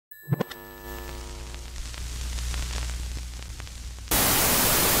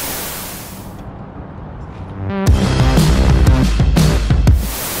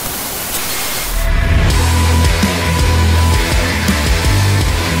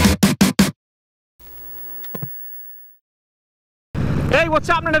Hey, what's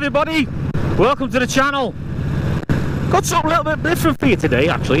happening, everybody? Welcome to the channel. Got something a little bit different for you today,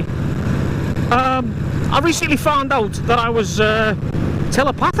 actually. I recently found out that I was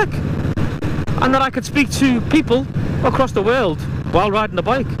telepathic and that I could speak to people across the world while riding a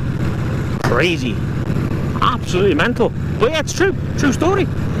bike. Crazy. Absolutely mental. But yeah, it's true. True story.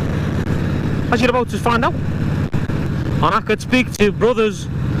 As you're about to find out. And I could speak to brothers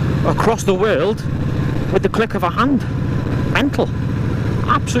across the world with the click of a hand. Mental.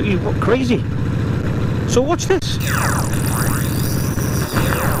 Absolutely crazy. So watch this.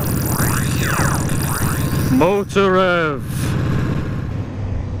 Motourev.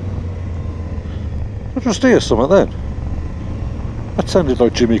 I just hear something then. That sounded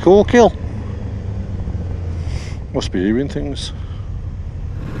like Jimmy Corkill. Must be hearing things.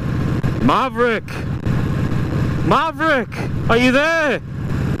 Maverick! Maverick! Are you there?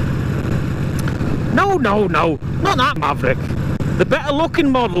 No, not that Maverick. The better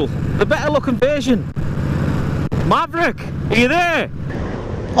looking model. The better looking version. Maverick! Are you there?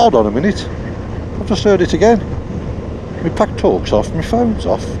 Hold on a minute. I've just heard it again. My pack talk's off, my phone's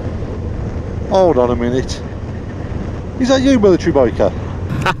off. Hold on a minute. Is that you, military biker?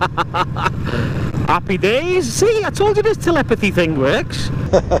 Happy days. See, I told you this telepathy thing works.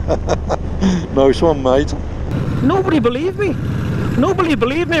 Nice one, mate. Nobody believed me. Nobody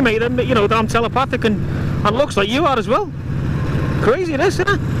believed me, mate. You know, that I'm telepathic and looks like you are as well. Crazy this, isn't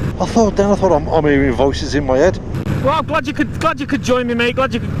it? I thought I'm hearing voices in my head. Well, I'm glad you could join me, mate.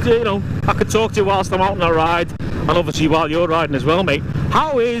 Glad you could, you know, I could talk to you whilst I'm out on a ride, and obviously while you're riding as well, mate.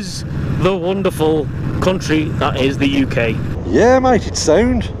 How is the wonderful country that is the UK? Yeah, mate, it's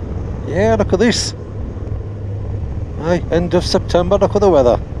sound. Yeah, look at this. Hey, end of September, look at the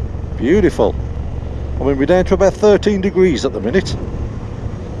weather. Beautiful. I mean, we're down to about 13 degrees at the minute.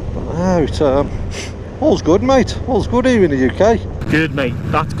 But now it's all's good, mate. All's good here in the UK. Good, mate.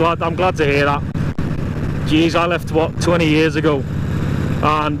 I'm glad to hear that. Geez, I left what 20 years ago,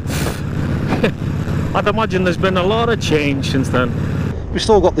 and I'd imagine there's been a lot of change since then. We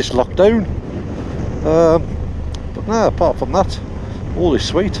still got this lockdown, but no, apart from that, all is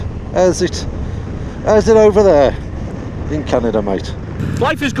sweet. How's it over there in Canada, mate?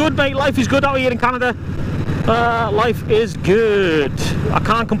 Life is good, mate. Life is good out here in Canada. Life is good. I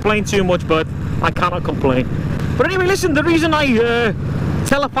can't complain too much, but I cannot complain. But anyway, listen, the reason I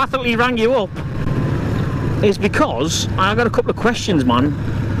telepathically rang you up is because I got a couple of questions, man,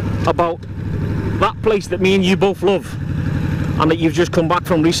 about that place that me and you both love and that you've just come back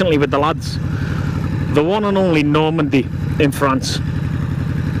from recently with the lads. The one and only Normandy in France.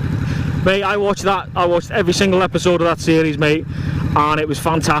 Mate, I watched every single episode of that series, mate, and it was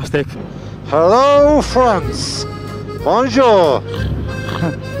fantastic. Hello, France. Bonjour.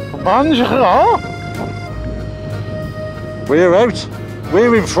 Bonjour. We're out.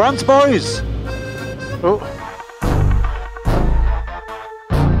 We're in France, boys. Oh.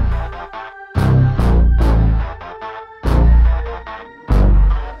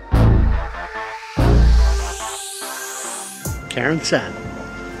 Karen San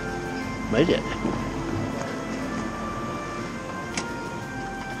made it.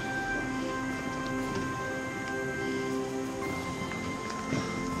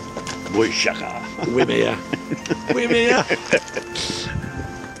 Boy shaka. We're here. We're here.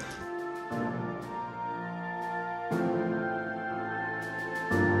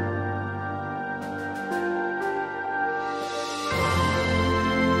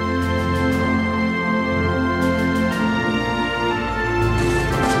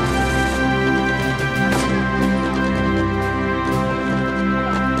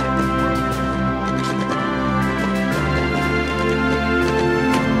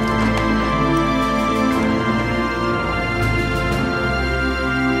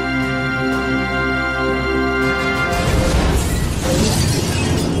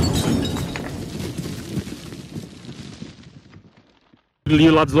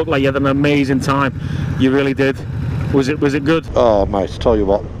 You lads look like you had an amazing time. You really did. Was it good? Oh, mate, tell you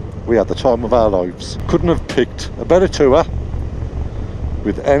what, we had the time of our lives. Couldn't have picked a better tour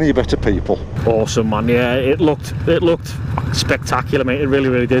with any better people. Awesome, man. Yeah, it looked spectacular, mate. It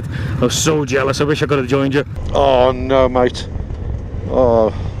really did. I was so jealous. I wish I could have joined you. Oh no, mate.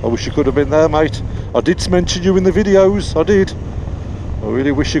 Oh, I wish you could have been there, mate. I did mention you in the videos. I did. I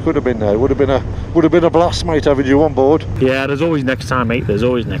really wish you could have been there. It would have been a blast, mate, having you on board. Yeah, there's always next time, mate. There's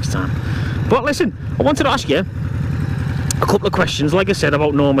always next time. But listen, I wanted to ask you a couple of questions, like I said,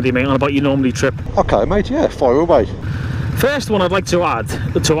 about Normandy, mate, and about your Normandy trip. Okay, mate. Yeah, fire away. First one I'd like to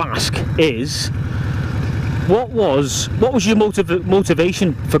ask is, what was your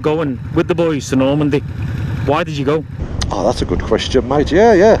motivation for going with the boys to Normandy? Why did you go? Oh, that's a good question, mate.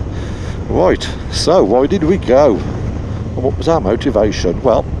 Yeah. Right, so why did we go? And what was our motivation?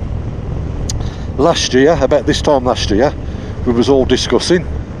 Well, last year, about this time last year, we was all discussing,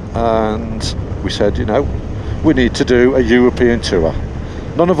 and we said, you know, we need to do a European tour.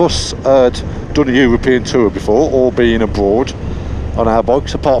 None of us had done a European tour before, or been abroad on our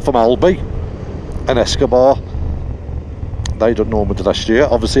bikes, apart from Albi and Escobar. They done Normandy last year.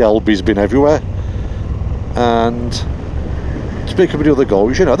 Obviously Albi's been everywhere, and speaking with the other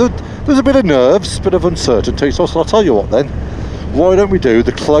guys, you know, there's a bit of nerves, a bit of uncertainty, so I'll tell you what then, why don't we do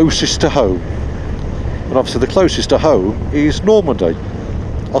the closest to home? And obviously the closest to home is Normandy.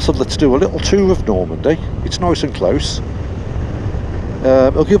 I said, let's do a little tour of Normandy. It's nice and close.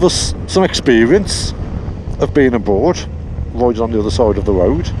 It'll give us some experience of being abroad, riding on the other side of the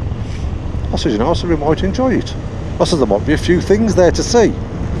road. I said, you know, we might enjoy it. I said, there might be a few things there to see.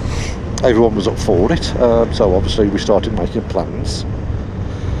 Everyone was up for it, so obviously we started making plans.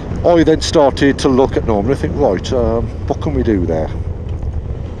 I then started to look at Normandy and think, right, what can we do there?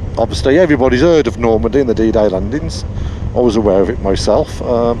 Obviously everybody's heard of Normandy and the D-Day landings. I was aware of it myself,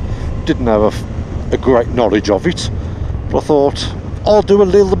 didn't have a great knowledge of it, but I thought I'll do a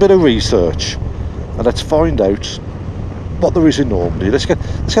little bit of research and let's find out what there is in Normandy. Let's get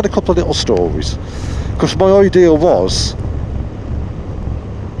a couple of little stories, because my idea was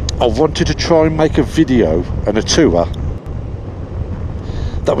I wanted to try and make a video and a tour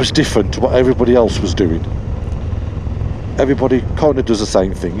that was different to what everybody else was doing. Everybody kind of does the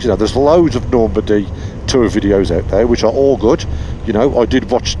same things, you know. There's loads of Normandy tour videos out there, which are all good. You know, I did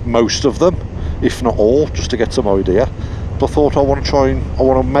watch most of them, if not all, just to get some idea. But I thought I want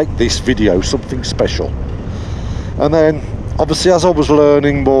to make this video something special. And then, obviously, as I was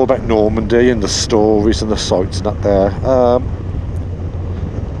learning more about Normandy and the stories and the sights and that there,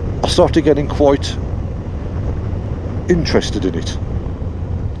 I started getting quite interested in it.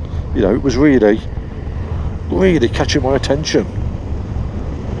 You know, it was really catching my attention.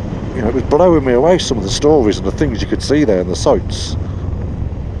 You know, it was blowing me away, some of the stories and the things you could see there and the sights.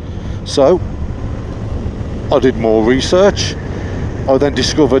 So I did more research. I then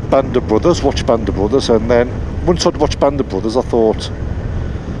discovered Band of Brothers, watched Band of Brothers, and then once I'd watched Band of Brothers I thought,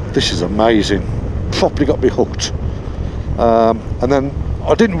 this is amazing. Properly got me hooked. And then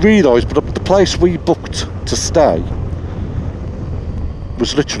I didn't realise, but the place we booked to stay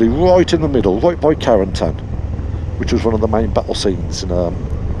was literally right in the middle, right by Carentan, which was one of the main battle scenes in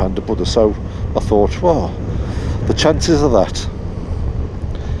Band of Brothers. So I thought, wow, the chances of that.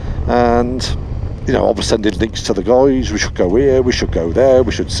 And you know, I was sending links to the guys. We should go here, we should go there,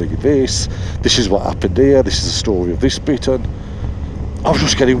 we should see this. This is what happened here. This is the story of this bit, and I was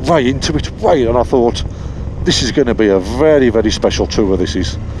just getting way into it, and I thought, this is going to be a very, very special tour. This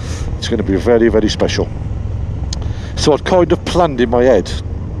is. It's going to be very, very special. So I'd kind of planned in my head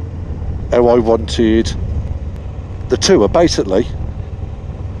how I wanted the tour basically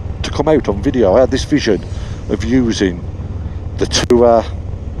to come out on video. I had this vision of using the tour,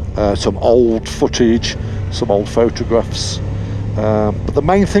 some old footage, some old photographs, but the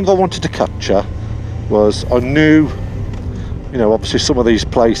main thing I wanted to capture was, I knew, you know, obviously some of these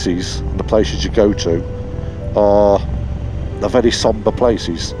places and the places you go to are very sombre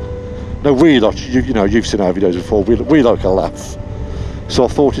places. Now we like, you know, you've seen our videos before, we like a laugh, so I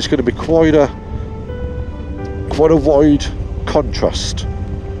thought it's going to be quite a wide contrast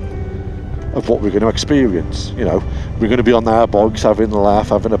of what we're going to experience. You know, we're going to be on our bikes having a laugh,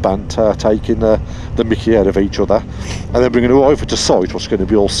 having a banter, taking the mickey out of each other, and then we're going to go over to site what's going to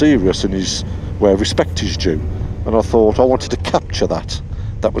be all serious and is where respect is due. And I thought I wanted to capture that.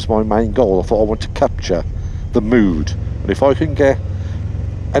 That was my main goal. I thought I wanted to capture the mood, and if I can get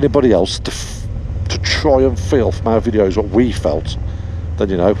anybody else to try and feel from our videos what we felt, then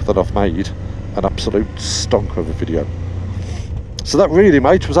you know that I've made an absolute stonker of a video. So that really,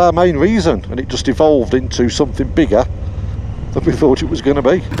 mate, was our main reason, and it just evolved into something bigger than we thought it was going to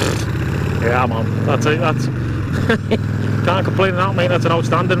be. Yeah, man, that's it. That's can't complain on that, mate. That's an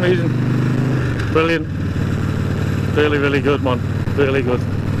outstanding reason. Brilliant. Really, really good, man. Really good.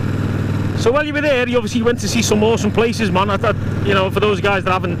 So while you were there, you obviously went to see some awesome places, man. I thought, you know, for those guys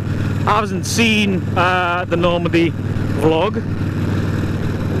that haven't seen the Normandy vlog,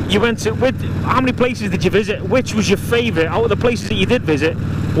 you went to, how many places did you visit? Which was your favourite out of the places that you did visit?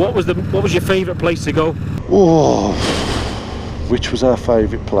 What was your favourite place to go? Oh, which was our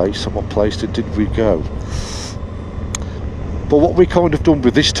favourite place, and what place did we go? But what we kind of done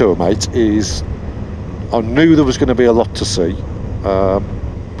with this tour, mate, is I knew there was going to be a lot to see.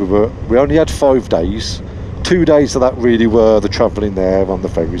 We only had 5 days. 2 days of that really were the travelling there on the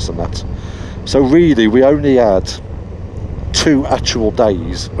ferries and that. So really we only had 2 actual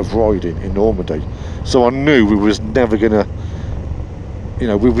days of riding in Normandy, so I knew we was never gonna, you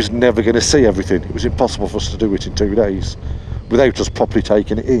know, we was never gonna see everything. It was impossible for us to do it in 2 days without us properly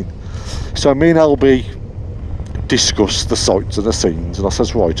taking it in. So me and LB discussed the sights and the scenes, and I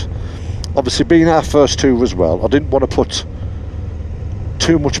says, right, obviously being our first tour as well, I didn't want to put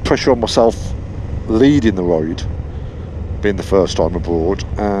too much pressure on myself leading the ride, being the first time abroad,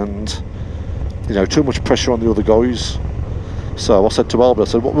 and you know, too much pressure on the other guys. So I said to Albert, I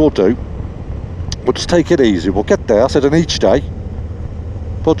said, what we'll do, we'll just take it easy, we'll get there. I said, and each day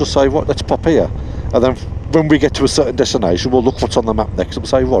we'll just say, right, let's pop here, and then when we get to a certain destination, we'll look what's on the map next and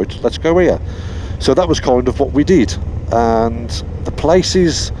say, right, let's go here. So that was kind of what we did. And the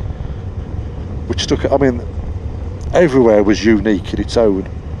places which took, I mean, everywhere was unique in its own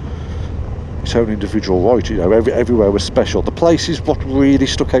individual right, you know, everywhere was special. The places, what really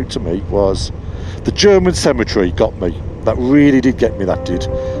stuck out to me was the German cemetery. Got me, that really did get me, that did.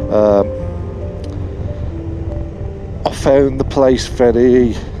 I found the place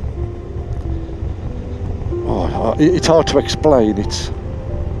very, it's hard to explain. It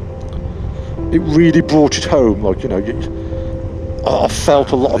really brought it home, like, you know, I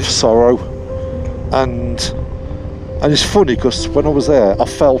felt a lot of sorrow, and it's funny because when I was there, I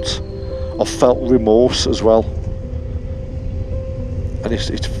felt remorse as well, and it's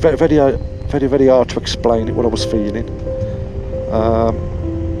very, very hard to explain it, what I was feeling.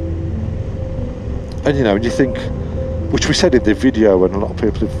 And you know, and you think, which we said in the video, and a lot of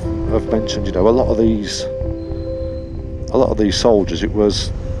people have mentioned, you know, a lot of these soldiers, it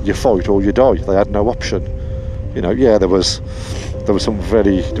was you fight or you die. They had no option. You know, yeah, there was some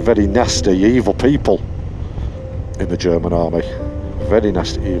very, very nasty, evil people in the German army, very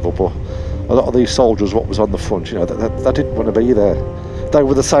nasty, evil. But a lot of these soldiers, what was on the front, you know, they didn't want to be there. They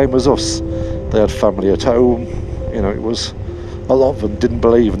were the same as us. They had family at home. You know, it was, a lot of them didn't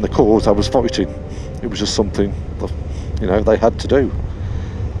believe in the cause I was fighting. It was just something that, you know, they had to do.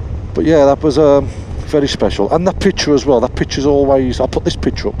 But yeah, that was very special. And that picture as well, that picture's always, I put this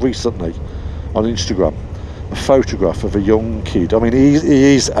picture up recently on Instagram, a photograph of a young kid. I mean, he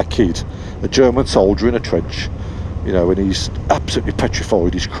is a kid, a German soldier in a trench, you know, and he's absolutely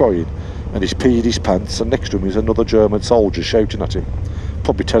petrified, he's crying, and he's peed his pants, and next to him is another German soldier shouting at him,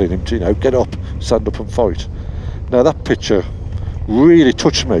 probably telling him to, you know, get up, stand up and fight. Now that picture really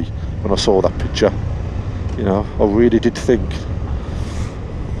touched me when I saw that picture. You know, I really did think,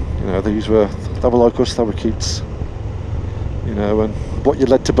 you know, they were like us, they were kids. You know, and what you're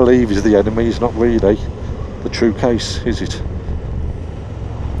led to believe is the enemy is not really the true case, is it?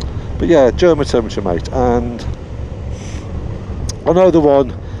 But yeah, German cemetery, mate. And I know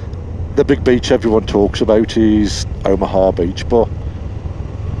the big beach everyone talks about is Omaha Beach, but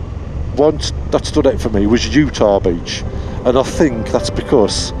one that stood out for me was Utah Beach, and I think that's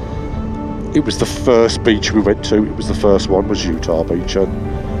because it was the first beach we went to. It was the first one, was Utah Beach, and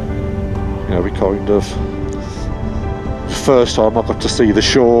you know, we kind of, the first time I got to see the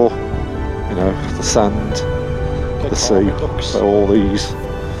shore, you know, the sand, the sea,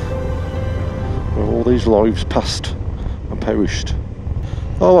 where all these lives passed and perished.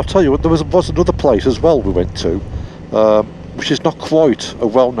 Oh, I'll tell you what, there was another place as well we went to, which is not quite a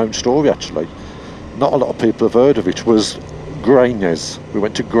well-known story actually. Not a lot of people have heard of it. Was Granges. We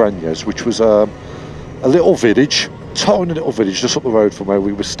went to Granges, which was a little village, tiny little village just up the road from where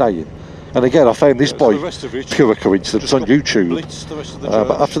we were staying. And again, I found this by pure coincidence on YouTube.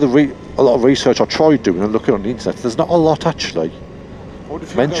 But after a lot of research I tried doing and looking on the internet, there's not a lot actually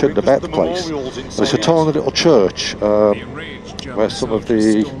mentioned about the place. There's a tiny little church where some of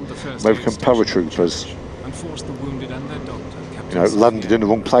the American paratroopers, you know, landed in the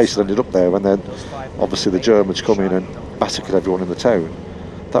wrong place and ended up there, and then obviously the Germans come in and massacred everyone in the town.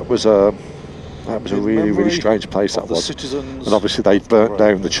 That was a really, really strange place, that was. And obviously they burnt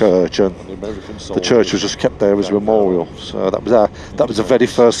down the church, and the church was just kept there as a memorial. So that was the very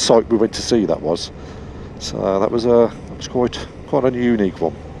first site we went to see. That was. So that was quite a unique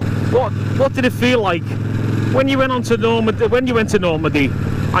one. What did it feel like when you went to Normandy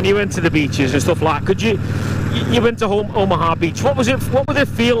and you went to the beaches and stuff like that? You went to Omaha Beach. What would it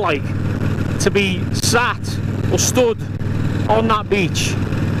feel like to be sat or stood on that beach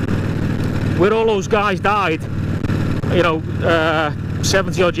where all those guys died, you know,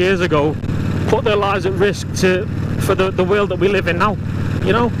 70 odd years ago, put their lives at risk for the world that we live in now?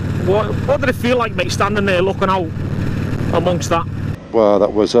 You know, what did it feel like, mate, standing there looking out amongst that? Well,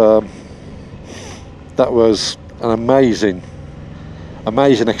 that was an amazing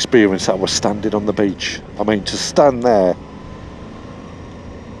experience. That was standing on the beach. I mean, to stand there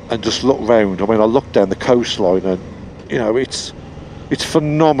and just look round. I mean, I looked down the coastline, and you know, it's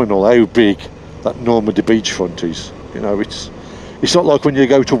phenomenal how big that Normandy beachfront is. You know, it's not like when you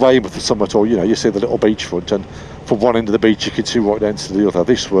go to Weymouth or somewhere at all, you know, you see the little beachfront and from one end of the beach you can see right down to the other.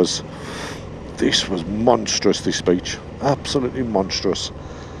 This was monstrous, this beach, absolutely monstrous.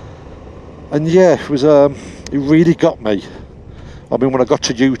 And yeah, it was it really got me. I mean, when I got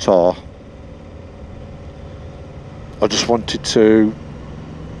to Utah, I just wanted to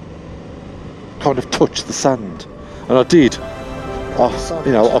kind of touch the sand, and I did.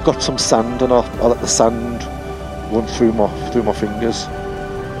 You know, I got some sand and I let the sand run through my fingers.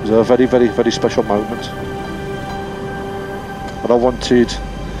 It was a very, very, very special moment. And I wanted,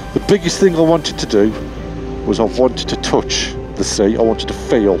 the biggest thing I wanted to do was I wanted to touch the sea. I wanted to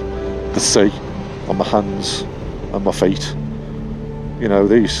feel the sea on my hands and my feet. You know,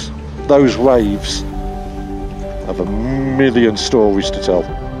 those waves have a million stories to tell.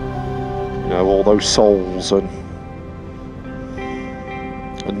 You know, all those souls and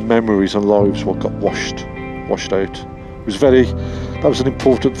memories and lives what got washed out. It was that was an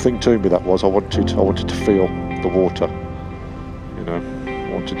important thing to me. That was, I wanted to feel the water. You know, I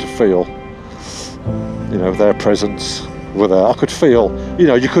wanted to feel, you know, their presence were there. I could feel, you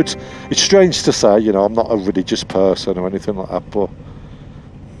know, it's strange to say, you know, I'm not a religious person or anything like that, but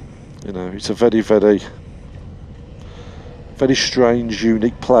you know, it's a very, very, very strange,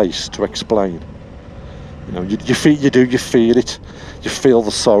 unique place to explain. You know, you feel it. You feel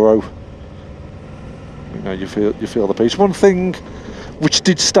the sorrow. You know, you feel the peace. One thing which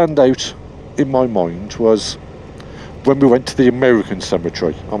did stand out in my mind was when we went to the American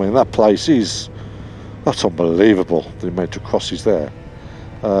cemetery. I mean, that place that's unbelievable, the amount of crosses there.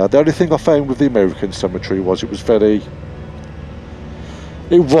 The only thing I found with the American cemetery was it was very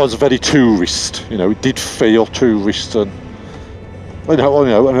tourist. You know, it did feel tourist, and I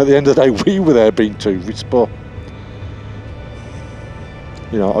know, and at the end of the day, we were there being tourists, but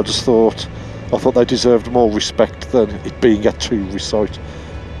you know, I thought they deserved more respect than it being a tourist site.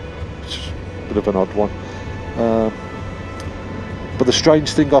 It's a bit of an odd one. But the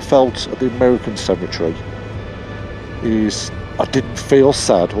strange thing I felt at the American cemetery is I didn't feel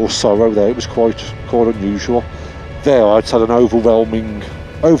sad or sorrow there. It was quite unusual. There, I'd had an overwhelming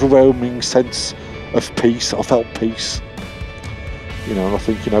sense of peace. I felt peace. You know, and I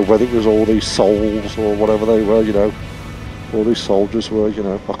think, you know, whether it was all these souls or whatever they were, you know, all these soldiers were, you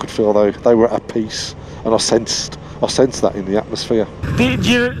know, I could feel they were at peace, and I sensed that in the atmosphere. Do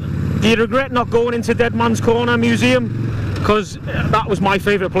you regret not going into Dead Man's Corner Museum? Because that was my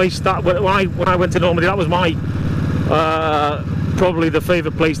favourite place. That when I went to Normandy, that was my probably the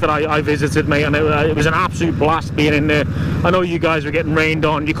favourite place that I visited, mate, and it was an absolute blast being in there. I know you guys were getting rained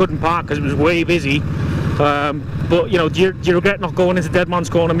on. You couldn't park because it was way busy. But you know, do you regret not going into Dead Man's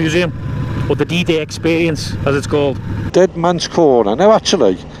Corner Museum, or the D-Day experience, as it's called? Dead Man's Corner. Now,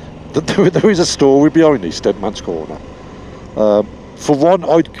 actually, there is a story behind this Dead Man's Corner. For one,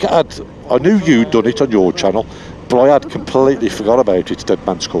 I knew you'd done it on your channel, but I had completely forgot about it. Dead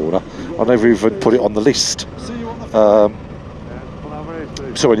Man's Corner. I never even put it on the list.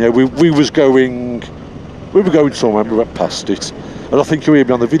 So anyway, we were going somewhere, and we went past it, and I think you hear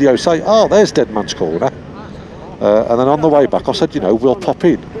me on the video say, "Oh, there's Dead Man's Corner." And then on the way back, I said, you know, we'll pop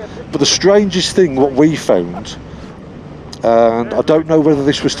in. But the strangest thing, what we found, and I don't know whether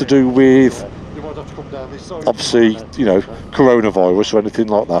this was to do with, obviously, you know, coronavirus or anything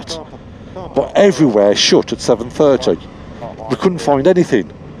like that, but everywhere shut at 7:30. We couldn't find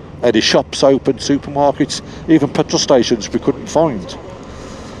anything. Any shops open, supermarkets, even petrol stations we couldn't find.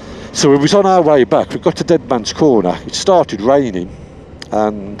 So it was on our way back. We got to Dead Man's Corner. It started raining,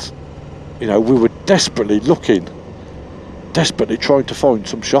 and you know, we were desperately looking, desperately trying to find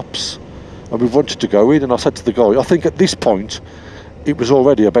some shops, and we wanted to go in. And I said to the guy, I think at this point it was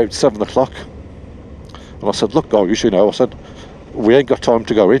already about 7 o'clock, and I said, look guys, you know, I said, we ain't got time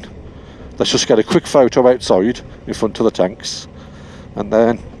to go in. Let's just get a quick photo outside in front of the tanks, and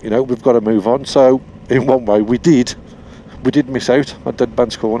then, you know, we've got to move on. So in one way we did miss out on Dead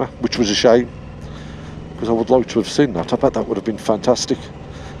Man's Corner, which was a shame, because I would like to have seen that. I bet that would have been fantastic.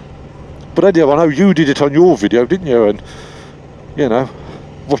 But anyway, I know you did it on your video, didn't you? And you know,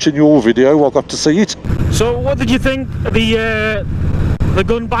 watching your video, I got to see it. So what did you think of the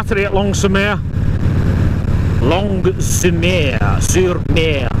gun battery at Long-sur-Mer? Long-sur-Mer, I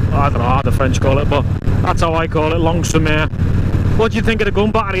don't know how the French call it, but that's how I call it, Long-sur-Mer. What do you think of the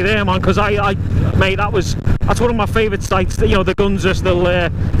gun battery there, man? Because mate, that's one of my favourite sites. You know, the guns are still there.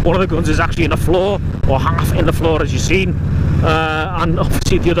 One of the guns is actually in the floor, or half in the floor, as you've seen, and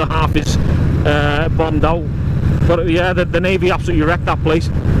obviously the other half is bombed out. But yeah, the Navy absolutely wrecked that place.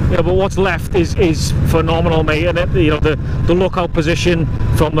 but what's left is phenomenal, mate. And the lookout position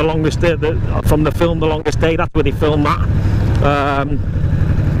from the longest day, from the film The Longest Day, that's where they filmed that.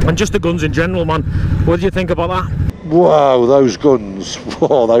 And just the guns in general, man. What do you think about that? Wow, those guns,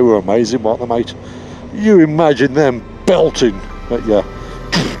 wow, they were amazing, weren't they, mate? You imagine them belting at you.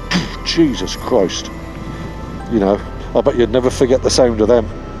 Jesus Christ. I bet you'd never forget the sound of them.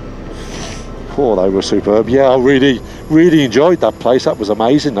 Oh, they were superb. Yeah, I really enjoyed that place. That was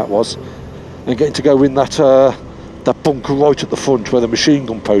amazing, that was. And getting to go in that bunker right at the front where the machine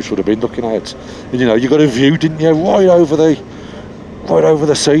gun post would have been looking out. And you got a view, didn't you, right over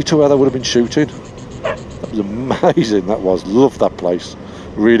the sea to where they would have been shooting. That was amazing, that was. Loved that place.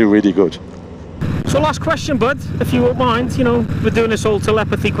 Really, really good. So last question, bud, if you won't mind. We're doing this whole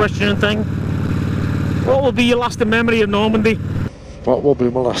telepathy questioning thing. What will be your lasting memory of Normandy? What will be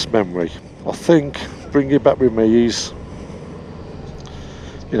my last memory? I think, bringing it back with me is,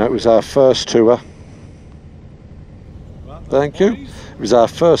 it was our first tour. Thank you. It was our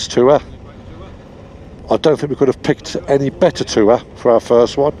first tour. I don't think we could have picked any better tour for our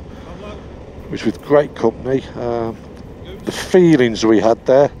first one. It was with great company. The feelings we had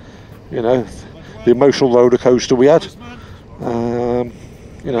there, the emotional roller coaster we had.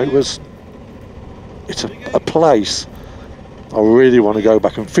 It's a place I really want to go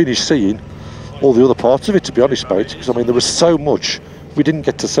back and finish seeing all the other parts of it, to be honest, mate, because there was so much we didn't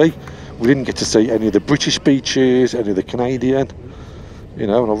get to see. We didn't get to see any of the British beaches, any of the Canadian,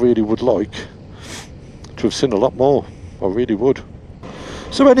 and I really would like to have seen a lot more. I really would.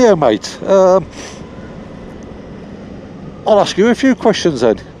 So anyhow, mate, I'll ask you a few questions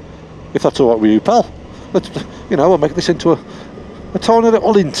then, if that's all right with you, pal. I'll make this into a tiny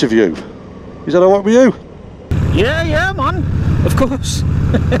little interview. Is that all right with you? Yeah, man. Of course.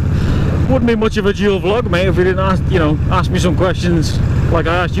 Wouldn't be much of a dual vlog, mate, if you didn't ask me some questions like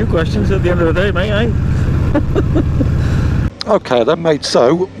I asked you questions at the end of the day, mate, eh? Okay then, mate,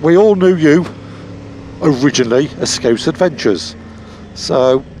 so we all knew you originally as Scouse Adventures.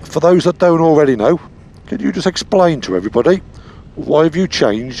 So for those that don't already know, can you just explain to everybody why have you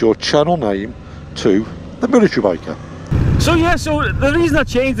changed your channel name to The Military Biker? So the reason I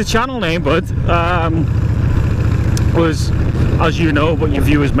changed the channel name, bud, was, as you know, but your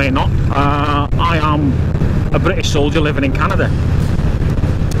viewers may not, I am a British soldier living in Canada,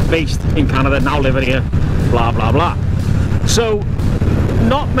 based in Canada, now living here, blah blah blah. So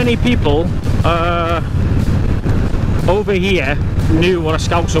not many people over here knew what a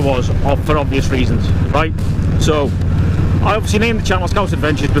Scouser was, for obvious reasons, right? So I obviously named the channel Scouse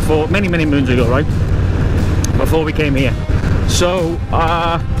Adventures before, many moons ago, right, before we came here. So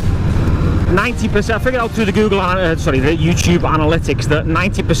 90%, I figured out through the the YouTube analytics that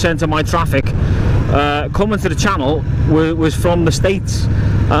 90% of my traffic coming to the channel was from the States,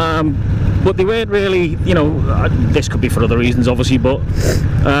 but they weren't really, this could be for other reasons obviously, but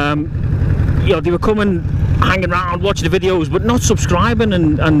they were coming, hanging around, watching the videos, but not subscribing,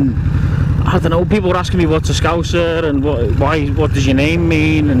 and I don't know, people were asking me what's a Scouser and what does your name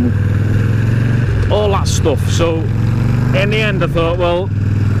mean and all that stuff. So in the end I thought, well,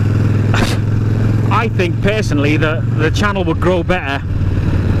 I think personally that the channel would grow better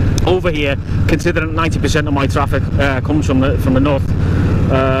over here, considering 90% of my traffic comes from the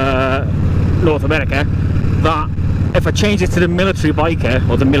North America, that if I change it to the Military Biker,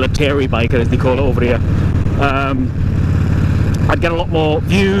 or the Military Biker as they call it over here, I'd get a lot more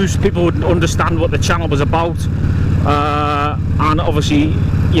views, people would understand what the channel was about, and obviously,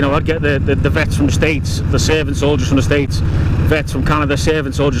 I'd get the vets from the States, the serving soldiers from the States, vets from Canada,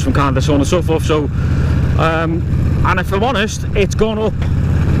 serving soldiers from Canada, so on and so forth. So, and if I'm honest, it's gone up.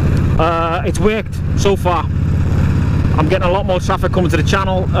 It's worked so far. I'm getting a lot more traffic coming to the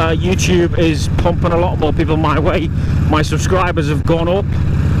channel. YouTube is pumping a lot more people my way. My subscribers have gone up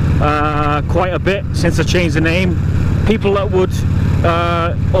quite a bit since I changed the name. People that would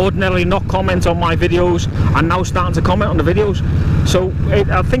ordinarily not comment on my videos are now starting to comment on the videos. So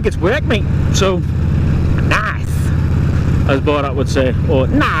I think it's worked, mate. So nice, as Borat would say, or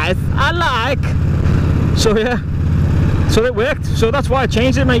nice, I like. So yeah, so it worked. So that's why I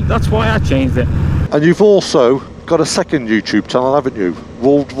changed it, mate. That's why I changed it. And you've also got a second YouTube channel, haven't you?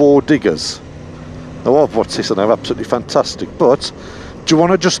 World War Diggers. Now I've watched this and they're absolutely fantastic, but do you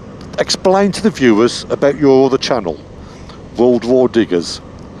want to just explain to the viewers about your other channel, World War Diggers,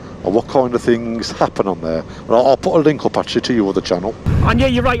 and what kind of things happen on there? Well, I'll put a link up actually to your other channel. And yeah,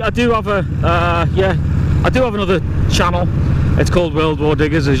 you're right, I do have a I do have another channel. It's called World War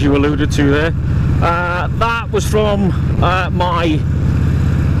Diggers, as you alluded to there. That was from my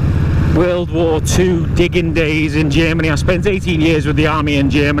World War II digging days in Germany. I spent 18 years with the army in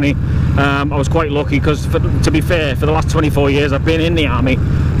Germany. I was quite lucky because, to be fair, for the last 24 years I've been in the army.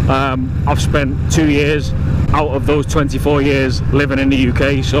 I've spent 2 years out of those 24 years living in the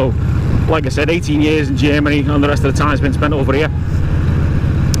UK. So, like I said, 18 years in Germany, and the rest of the time has been spent over here.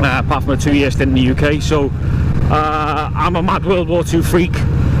 Apart from a 2-year stint in the UK. So, I'm a mad World War II freak.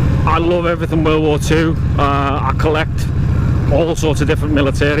 I love everything World War II. I collect all sorts of different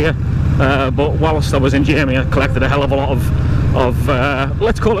militaria. But whilst I was in Germany, I collected a hell of a lot of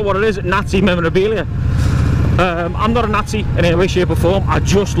let's call it what it is, Nazi memorabilia. I'm not a Nazi in any way, shape or form. I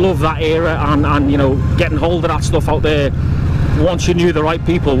just love that era, and you know, getting hold of that stuff out there, once you knew the right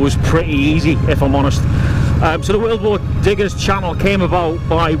people, was pretty easy, if I'm honest. So the World War Diggers channel came about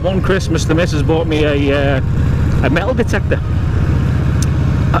by one Christmas. The missus bought me a metal detector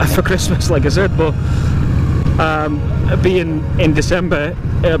for Christmas, like I said, but being in December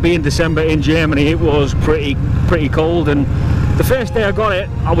in Germany, it was pretty cold, and the first day I got it,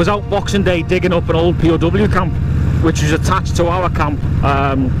 I was out Boxing Day digging up an old POW camp, which was attached to our camp,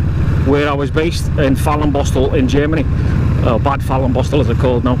 where I was based in Fallenbostel in Germany, Bad Fallenbostel as it's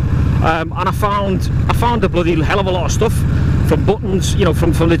called now, and I found a bloody hell of a lot of stuff, from buttons, you know,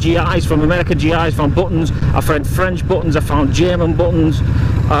 from the GIs, from American GIs, from buttons. I found French buttons, I found German buttons,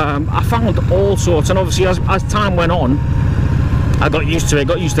 I found all sorts, and obviously as time went on, I got used to it,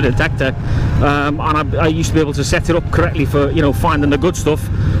 got used to the detector, and I used to be able to set it up correctly for, you know, finding the good stuff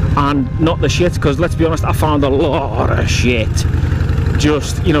and not the shit, because let's be honest, I found a lot of shit,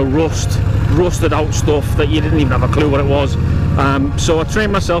 just, you know, rusted out stuff that you didn't even have a clue what it was. So I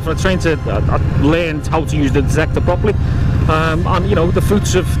trained myself, and I learned how to use the detector properly, and you know, the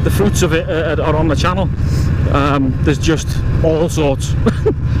fruits of it are on the channel. There's just all sorts.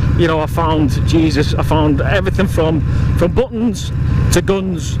 You know, I found everything from buttons to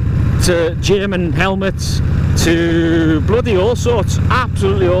guns to German helmets to bloody all sorts,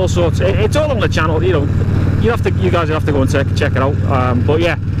 absolutely all sorts. It's all on the channel. You know, you guys have to go and check it out. But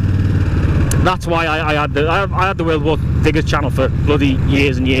yeah, that's why I had the World War Diggers channel for bloody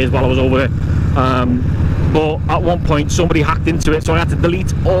years and years while I was over there. But at one point somebody hacked into it, so I had to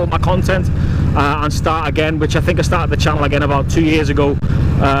delete all my content and start again, which I think I started the channel again about 2 years ago,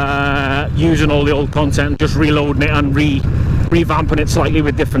 using all the old content, just reloading it and revamping it slightly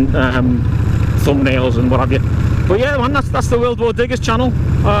with different thumbnails and what have you. But yeah, man, that's the World War Diggers channel.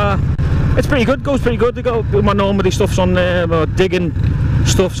 It's pretty good, goes pretty good. They got my Normandy stuff's on there, my digging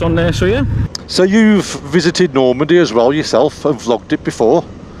stuff's on there, so yeah. So you've visited Normandy as well yourself and vlogged it before.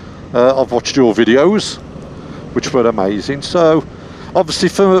 I've watched your videos, which were amazing. So obviously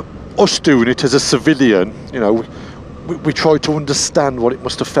for us doing it as a civilian, you know, we try to understand what it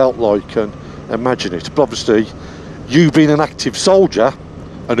must have felt like and imagine it. But obviously you being an active soldier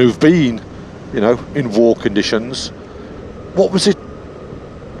and who've been, you know, in war conditions, what was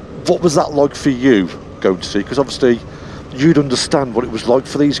that like for you going to see? Because obviously you'd understand what it was like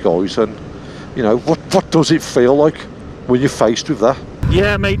for these guys, and you know, what does it feel like when you're faced with that?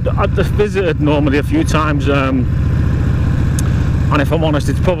 Yeah, mate, I've visited Normandy a few times, and if I'm honest,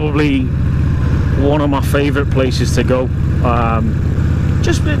 it's probably one of my favourite places to go,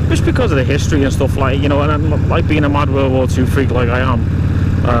 just because of the history and stuff, like, you know, and like being a mad World War II freak like I am.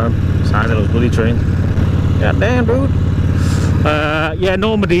 Sounds like those bloody trains. Yeah, damn, dude. Yeah,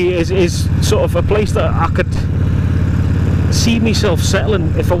 Normandy is sort of a place that I could see myself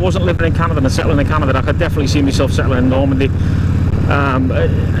settling. If I wasn't living in Canada and settling in Canada, I could definitely see myself settling in Normandy.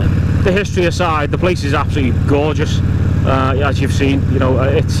 The history aside, the place is absolutely gorgeous, as you've seen. You know,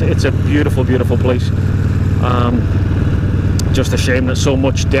 it's a beautiful, beautiful place. Just a shame that so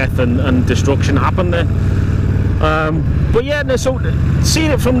much death and destruction happened there. But yeah, no, so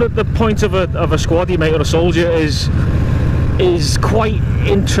seeing it from the point of a squaddy mate or a soldier is quite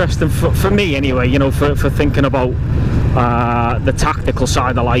interesting for me anyway. You know, for thinking about the tactical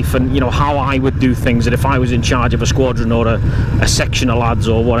side of life, and you know, how I would do things, and if I was in charge of a squadron or a section of lads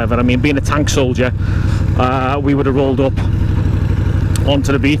or whatever. I mean, being a tank soldier, we would have rolled up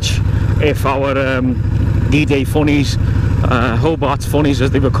onto the beach if our D-Day funnies, Hobart's funnies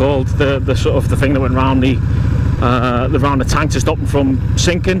as they were called, the sort of the thing that went round the tank to stop them from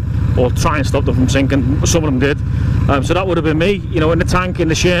sinking, or try and stop them from sinking. Some of them did. So that would have been me, you know, in the tank, in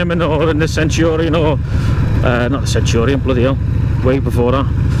the Sherman, or in the Centurion, or not the Centurion, bloody hell, way before that.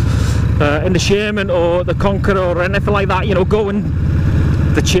 In the Sherman or the Conqueror or anything like that, you know, going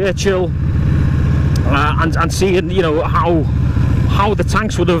the Churchill, and seeing, you know, how the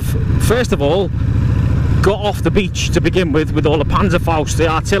tanks would have, first of all, got off the beach to begin with all the Panzerfaust, the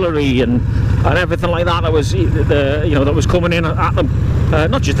artillery and everything like that was that was coming in at them.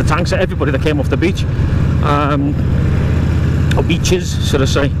 Not just the tanks, everybody that came off the beach. Or beaches, should I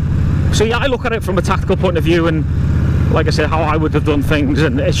say. So yeah, I look at it from a tactical point of view, and like I said, how I would have done things,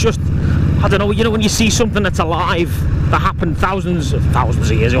 and it's just, I don't know, you know, when you see something that's alive, that happened thousands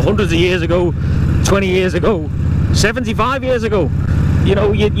of years, or hundreds of years ago, 20 years ago, 75 years ago, you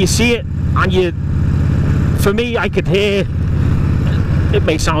know, you see it, and for me, I could hear, it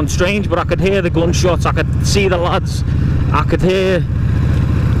may sound strange, but I could hear the gunshots, I could see the lads, I could hear,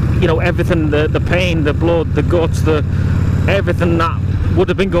 you know, everything, the pain, the blood, the guts, everything that would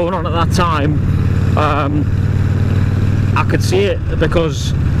have been going on at that time. I could see it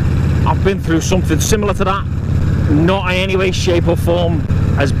because I've been through something similar to that, not in any way, shape or form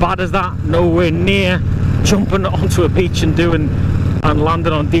as bad as that, nowhere near jumping onto a beach and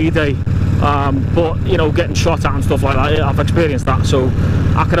landing on D-Day, but you know, getting shot at and stuff like that, I've experienced that, so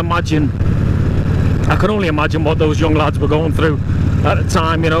I can only imagine what those young lads were going through at the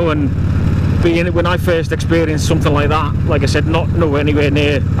time, you know, and when I first experienced something like that, like I said, nowhere anywhere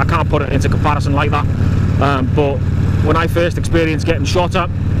near, I can't put it into comparison like that, but when I first experienced getting shot at,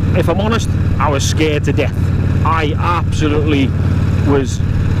 if I'm honest, I was scared to death. I absolutely was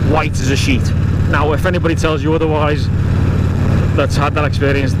white as a sheet. Now, if anybody tells you otherwise that's had that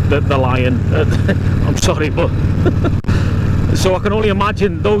experience, they're lying. I'm sorry, but so I can only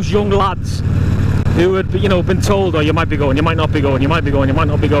imagine those young lads who had, you know, been told, oh, you might be going, you might not be going, you might be going, you might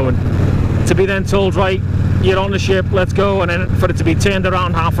not be going, to be then told, right, you're on the ship, let's go, and then for it to be turned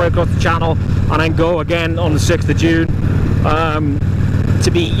around halfway across the channel and then go again on the 6th of June,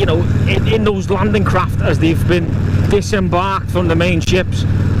 to be, you know, in those landing craft as they've been disembarked from the main ships,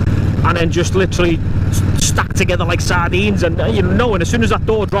 and then just literally stacked together like sardines, and you know, knowing as soon as that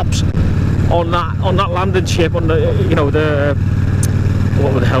door drops on that landing ship, on the, you know, the,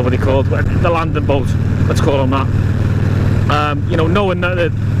 what the hell were they called, the landing boat, let's call them that, you know, knowing that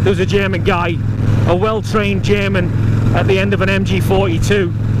there was a German guy, a well-trained German, at the end of an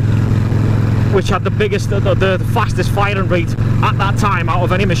MG42, which had the biggest, the fastest firing rate at that time out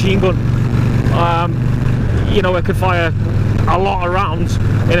of any machine gun. You know, it could fire a lot of rounds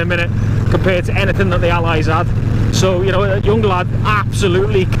in a minute compared to anything that the Allies had. So, you know, a young lad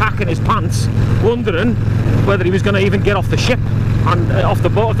absolutely cacking his pants, wondering whether he was going to even get off the ship and off the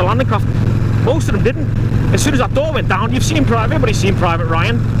boat, off the landing craft. Most of them didn't. As soon as that door went down, everybody's seen Private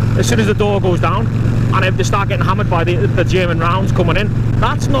Ryan. As soon as the door goes down, and they start getting hammered by the German rounds coming in.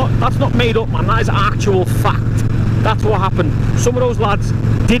 That's not made up, man. That is actual fact. That's what happened. Some of those lads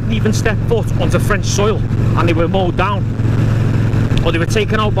didn't even step foot onto French soil, and they were mowed down, or they were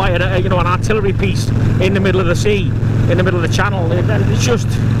taken out by an artillery piece in the middle of the sea, in the middle of the channel. It's just,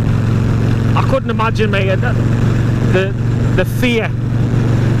 I couldn't imagine, mate, the fear,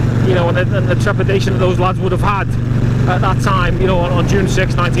 you know, and the trepidation that those lads would have had at that time, you know, on June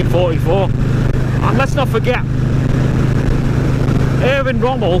 6, 1944. And let's not forget, Erwin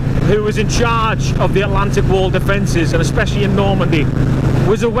Rommel, who was in charge of the Atlantic Wall defences, and especially in Normandy,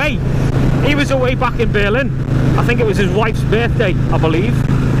 was away. He was away back in Berlin. I think it was his wife's birthday, I believe,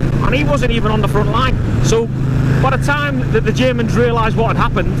 and he wasn't even on the front line. So by the time that the Germans realised what had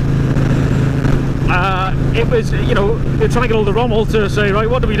happened, it was, you know, they're trying to get hold of Rommel to say, right,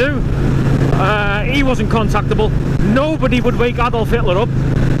 what do we do? He wasn't contactable. Nobody would wake Adolf Hitler up.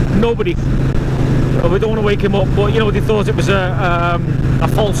 Nobody. We don't want to wake him up, but you know, they thought it was a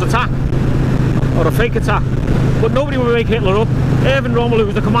false attack or a fake attack. But nobody would wake Hitler up. Erwin Rommel, who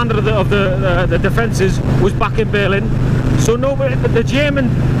was the commander of the defences, was back in Berlin. So nobody, the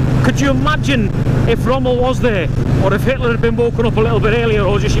German, could you imagine if Rommel was there, or if Hitler had been woken up a little bit earlier,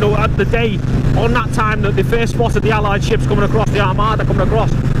 or just, you know, at the day, on that time that they first spotted the Allied ships coming across, the Armada coming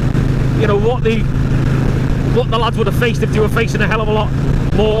across, you know, what the lads would have faced if they were facing a hell of a lot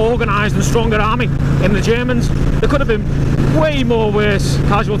more organised and stronger army in the Germans. There could have been way more worse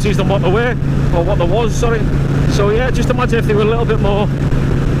casualties than what there were, or what there was, sorry. So yeah, just imagine if they were a little bit more.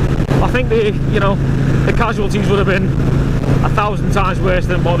 I think the casualties would have been 1,000 times worse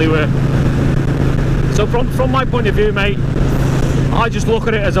than what they were. So from my point of view, mate, I just look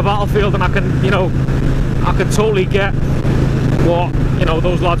at it as a battlefield, and I can, you know, I can totally get what, you know,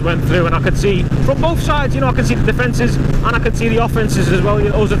 those lads went through, and I could see from both sides, you know, I can see the defences and I can see the offences as well, you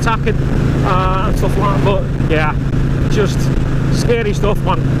know, those attacking and stuff like that. But yeah, just scary stuff,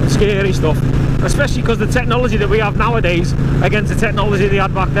 man, scary stuff, especially because the technology that we have nowadays against the technology they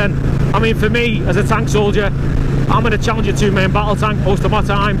had back then. I mean, for me as a tank soldier, I'm in a Challenger 2 main battle tank most of my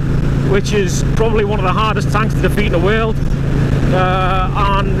time, which is probably one of the hardest tanks to defeat in the world,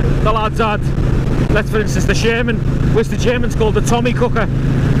 and the lads had, let's for instance, the Sherman, which the Germans called the Tommy Cooker,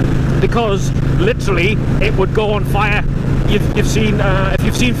 because literally it would go on fire you've seen, if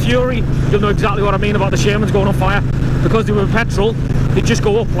you've seen Fury, you'll know exactly what I mean about the Shermans going on fire. Because they were petrol, they just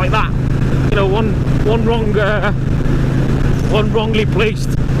go up like that. You know, one wrongly placed,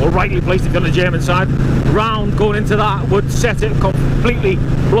 or rightly placed if you're on the German side, round going into that would set it completely,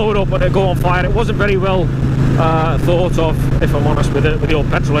 blow it up and it'd go on fire. It wasn't very well thought of, if I'm honest, with the old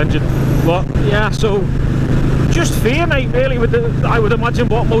petrol engine. But yeah, so just fear, mate, really, I would imagine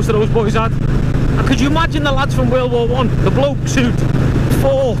what most of those boys had. And could you imagine the lads from World War I, the blokes who'd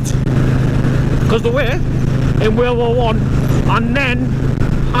fought, because they were in World War I, and then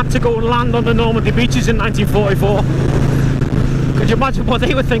had to go and land on the Normandy beaches in 1944. Could you imagine what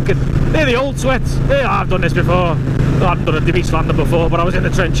they were thinking? They're the old sweats. I've done this before. I haven't done a beach landing before, but I was in the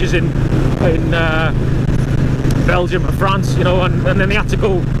trenches in Belgium and France, you know, and then they had to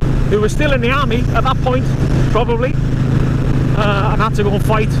go. They were still in the army at that point, probably, and had to go and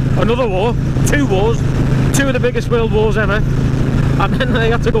fight another war, 2 wars, 2 of the biggest world wars ever, and then they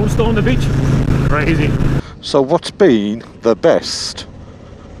had to go and storm the beach. Crazy. So what's been the best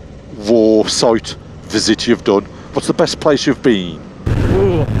war site visit you've done? What's the best place you've been?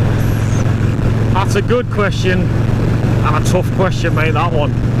 Ooh, that's a good question, and a tough question, mate, that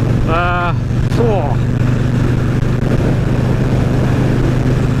one.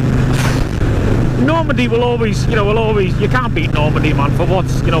 Normandy will always, you know, you can't beat Normandy, man, for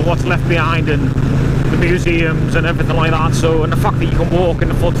what's left behind and the museums and everything like that. So, and the fact that you can walk in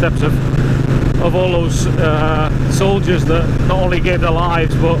the footsteps of all those soldiers that not only gave their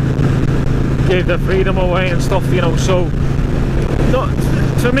lives but gave their freedom away and stuff, you know. So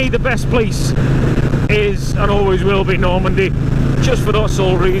for me the best place is and always will be Normandy, just for that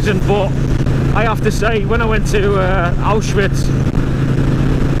sole reason. But I have to say, when I went to Auschwitz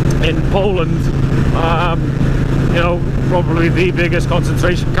in Poland, you know, probably the biggest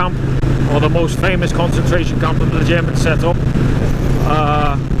concentration camp, or the most famous concentration camp that the Germans set up,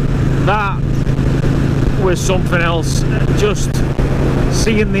 that was something else. Just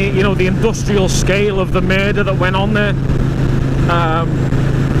seeing the, you know, the industrial scale of the murder that went on there,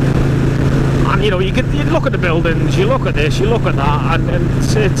 and you know, you look at the buildings, you look at this, you look at that, and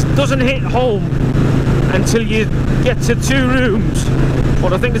it doesn't hit home until you get to 2 rooms,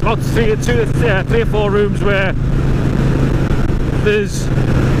 or I think there's about 3 or 4 rooms where there's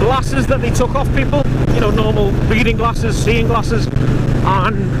glasses that they took off people, you know, normal reading glasses, seeing glasses,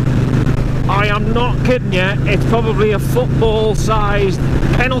 and I am not kidding you, it's probably a football sized,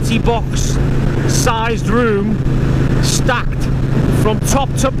 penalty box sized room, stacked from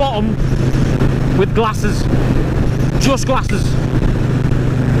top to bottom with glasses, just glasses.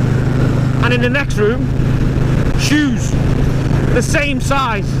 And in the next room, shoes, the same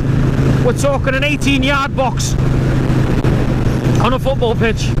size. We're talking an 18-yard box on a football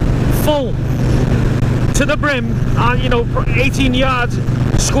pitch, full to the brim, and you know, 18 yards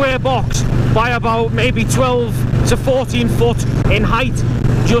square box by about maybe 12 to 14 foot in height,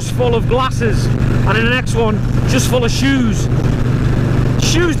 just full of glasses. And in the next one, just full of shoes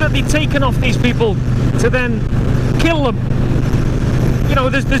that they've taken off these people to then kill them. You know,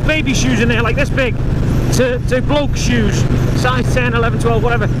 there's baby shoes in there like this big, to bloke shoes, size 10, 11, 12,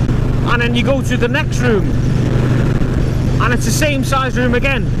 whatever. And then you go to the next room, and it's the same size room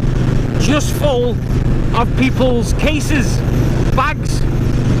again, just full of people's cases, bags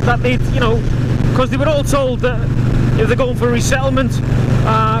that they, you know, because they were all told that if they're going for resettlement,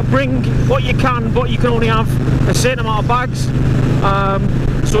 bring what you can, but you can only have a certain amount of bags,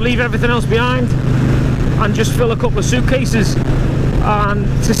 so leave everything else behind and just fill a couple of suitcases. And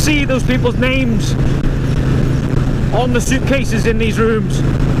to see those people's names on the suitcases in these rooms,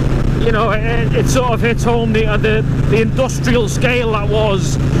 you know, it sort of hits home the industrial scale that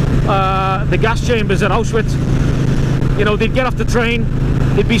was the gas chambers at Auschwitz. You know, they'd get off the train,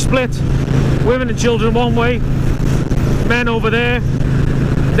 they'd be split, women and children one way, men over there,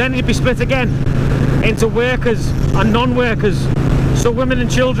 then it'd be split again into workers and non-workers. So women and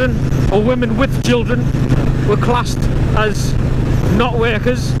children, or women with children, were classed as not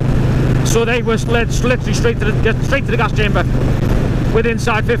workers, so they were led literally straight to the gas chamber within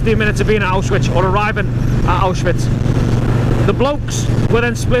 15 minutes of being at Auschwitz or arriving at Auschwitz. The blokes were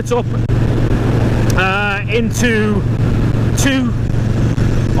then split up into 2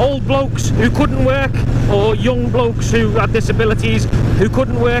 old blokes who couldn't work, or young blokes who had disabilities who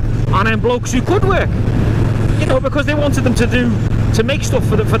couldn't work, and then blokes who could work, you know, because they wanted them to make stuff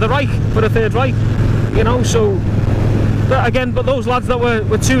for the Reich, for the Third Reich, you know. So again, but those lads that were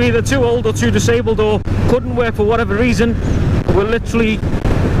either too old or too disabled or couldn't work for whatever reason were literally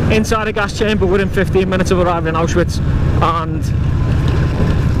inside a gas chamber within 15 minutes of arriving in Auschwitz and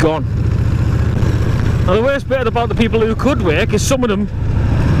gone. Now the worst bit about the people who could work is some of them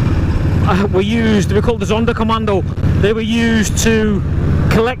were used, they were called the Sonderkommando. They were used to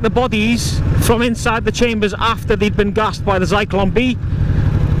collect the bodies from inside the chambers after they'd been gassed by the Zyklon B,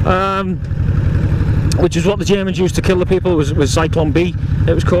 which is what the Germans used to kill the people, was Zyklon B,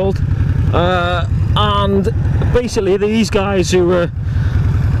 it was called. And basically these guys who were,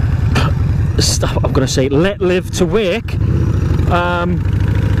 I'm going to say, let live to work,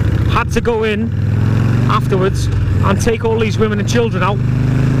 had to go in afterwards and take all these women and children out,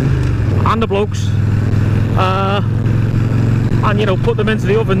 and the blokes, and you know, put them into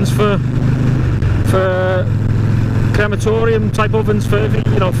the ovens for crematorium type ovens, for,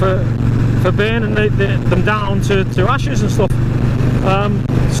 you know, for burning them down to ashes and stuff.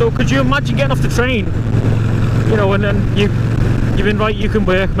 So could you imagine getting off the train, you know, and then you've been right, you can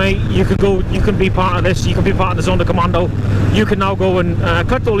work, mate, you can go, you can be part of this, you can be part of the Sonderkommando, you can now go and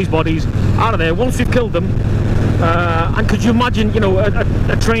collect all these bodies out of there once we've killed them. And could you imagine, you know,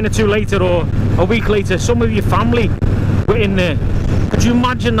 a train or two later or a week later, some of your family were in there. Could you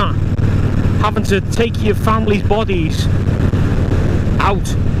imagine that? Having to take your family's bodies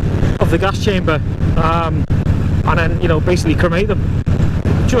out of the gas chamber, and then, you know, basically cremate them.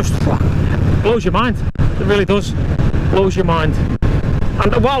 Just blows your mind. It really does. Blows your mind.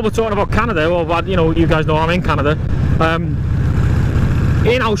 And while we're talking about Canada, well, you know, you guys know I'm in Canada.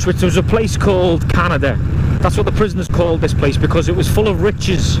 In Auschwitz there was a place called Canada. That's what the prisoners called this place, because it was full of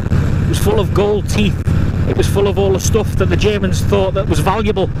riches, it was full of gold teeth, it was full of all the stuff that the Germans thought that was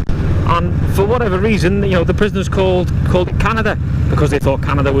valuable, and for whatever reason, you know, the prisoners called it Canada, because they thought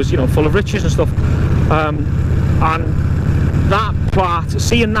Canada was, you know, full of riches and stuff. And that part,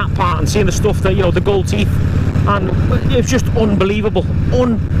 seeing that part and seeing the stuff that, you know, the gold teeth, and it was just unbelievable,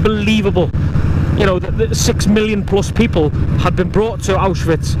 unbelievable. You know, the 6 million plus people had been brought to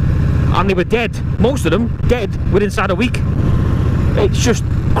Auschwitz, and they were dead, most of them dead within inside a week. It's just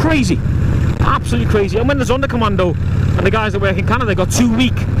crazy, absolutely crazy. And when the Sonderkommando and the guys that work in Canada got too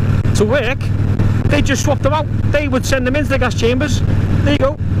weak to work, they just swapped them out. They would send them into the gas chambers. There you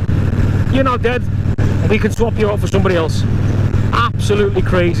go, you're now dead, we can swap you out for somebody else. Absolutely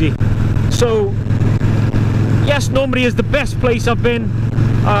crazy. So yes, Normandy is the best place I've been,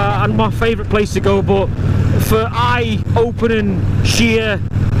 and my favourite place to go, but for eye-opening sheer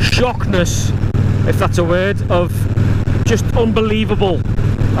shockness, if that's a word, of just unbelievable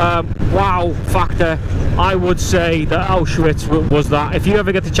wow factor, I would say that Auschwitz was that. If you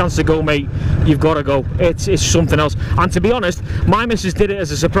ever get the chance to go, mate, you've got to go. It's something else. And to be honest, my missus did it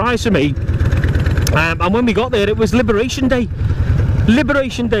as a surprise for me, and when we got there, it was Liberation Day of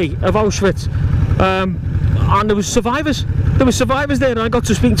Auschwitz, and there was survivors. There were survivors there, and I got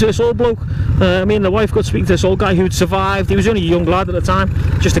to speak to this old bloke. Me and the wife got to speak to this old guy who'd survived. He was only a young lad at the time,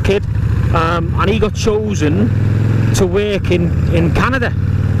 just a kid, and he got chosen to work in Canada.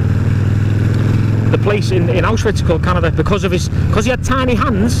 The place in Auschwitz called Canada, because he had tiny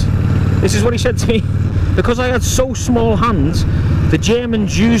hands. This is what he said to me: because I had so small hands, the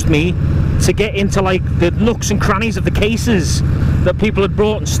Germans used me to get into like the nooks and crannies of the cases that people had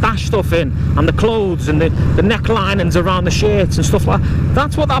brought and stashed stuff in, and the clothes and the neck linings around the shirts and stuff like that.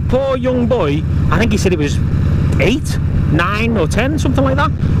 That's what that poor young boy, I think he said he was 8, 9 or 10, something like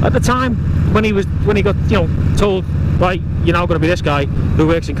that, at the time, when he got, you know, told, right, you're now going to be this guy who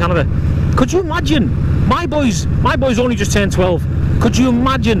works in Canada. Could you imagine? My boy's only just turned 12. Could you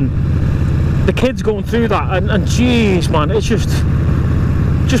imagine the kids going through that? And jeez, man, it's just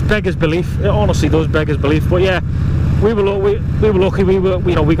beggars belief. It honestly does beggars belief. But yeah, we were lucky.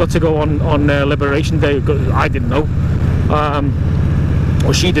 We got to go on Liberation Day. I didn't know,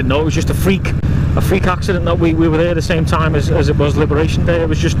 or she didn't know. It was just a freak accident that we were there at the same time as it was Liberation Day. It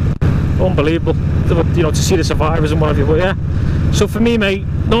was just unbelievable, you know, to see the survivors and whatever. But yeah, so for me, mate,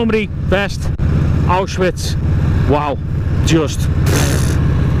 Normandy best, Auschwitz, wow, just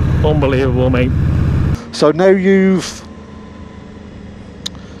unbelievable, mate. So now you've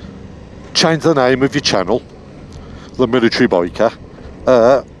changed the name of your channel, The Military Biker.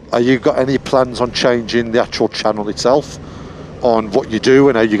 Are you got any plans on changing the actual channel itself, on what you do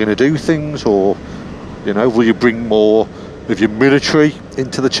and how you're going to do things, or, you know, will you bring more of your military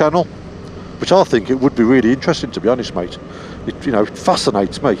into the channel? Which I think it would be really interesting, to be honest, mate. It, you know, it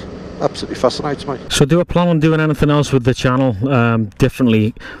fascinates me. Absolutely fascinates me. So do I plan on doing anything else with the channel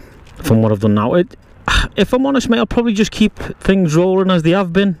differently from what I've done now? If I'm honest, mate, I'll probably just keep things rolling as they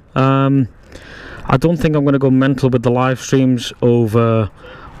have been. I don't think I'm going to go mental with the live streams over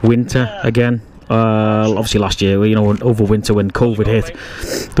winter again. Obviously last year, you know, over winter when COVID hit,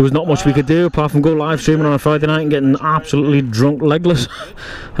 there was not much we could do apart from go live streaming on a Friday night and getting absolutely drunk legless,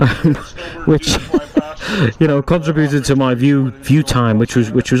 which you know, contributed to my view time, which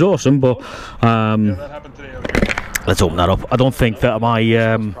was awesome. But let's open that up. I don't think that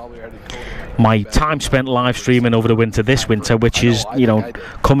my time spent live streaming over the winter, this winter, which is, you know,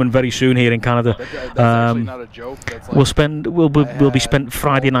 coming very soon here in Canada, will be spent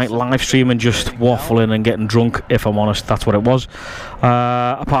Friday night live streaming, just waffling and getting drunk. If I'm honest, that's what it was.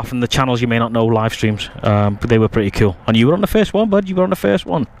 Apart from the channels you may not know live streams, but they were pretty cool. And you were on the first one, bud. You were on the first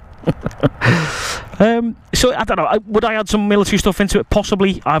one. So I don't know, would I add some military stuff into it?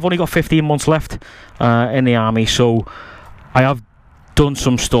 Possibly. I've only got 15 months left in the army, so I have done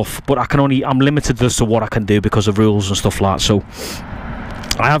some stuff, but I'm limited as to what I can do because of rules and stuff like that. So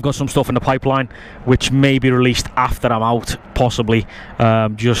I have got some stuff in the pipeline which may be released after I'm out, possibly,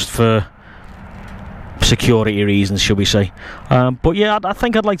 just for security reasons, shall we say. But yeah, I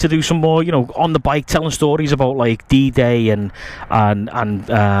think I'd like to do some more, you know, on the bike, telling stories about like D-Day and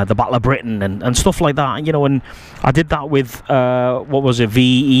the Battle of Britain and stuff like that, you know. And I did that with what was it,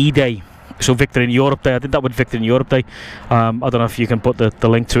 VE Day. So Victor in Europe Day. I did that with Victor in Europe Day. I don't know if you can put the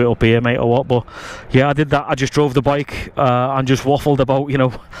link to it up here, mate, or what, but yeah, I did that. I just drove the bike and just waffled about, you know,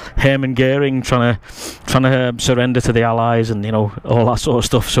 Hermann Goering trying to surrender to the Allies and, you know, all that sort of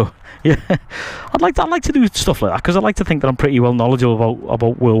stuff. So yeah, I'd like to do stuff like that, because I like to think that I'm pretty well knowledgeable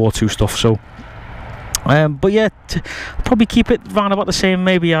about World War II stuff. So but yeah, probably keep it round about the same,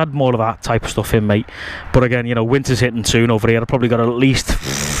 maybe add more of that type of stuff in, mate. But again, you know, winter's hitting soon over here. I've probably got at least,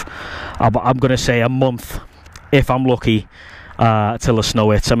 I'm going to say, a month, if I'm lucky, till the snow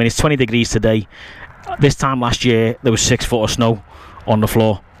hits. I mean, it's 20 degrees today. This time last year, there was 6 foot of snow on the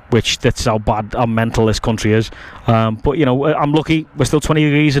floor, which that's how bad, how mental this country is. But, you know, I'm lucky. We're still 20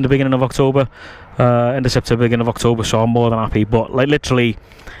 degrees in the beginning of October, end of September, beginning of October, so I'm more than happy. But, like, literally,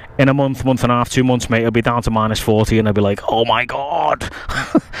 in a month and a half, 2 months, mate, it'll be down to minus 40, and I'll be like, oh my god.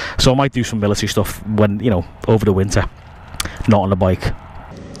 So I might do some military stuff when, you know, over the winter, not on the bike.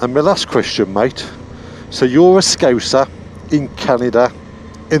 And my last question, mate. So you're a Scouser in Canada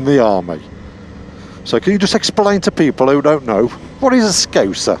in the army. So can you just explain to people who don't know, what is a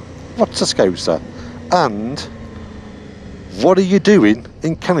Scouser? What's a Scouser? And what are you doing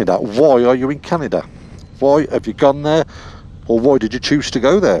in Canada? Why are you in Canada? Why have you gone there? Or why did you choose to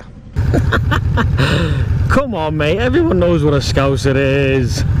go there? Come on, mate. Everyone knows what a Scouser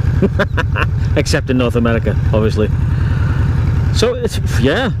is. Except in North America, obviously. So it's,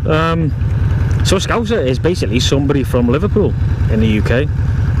 yeah, so Scouser is basically somebody from Liverpool in the UK,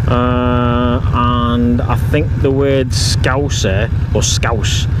 and I think the word Scouser or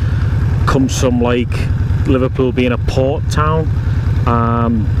Scouse comes from like Liverpool being a port town,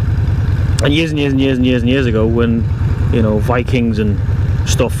 and years and years and years and years and years ago, when, you know, Vikings and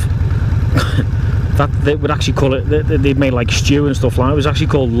stuff, that they would actually call it, they made like stew and stuff like that. It was actually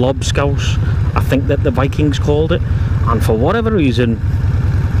called lobscouse, I think, that the Vikings called it. And for whatever reason,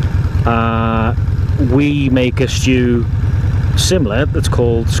 we make a stew similar that's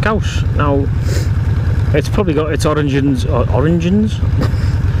called scouse. Now, it's probably got its origins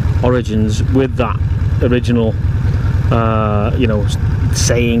with that original, you know,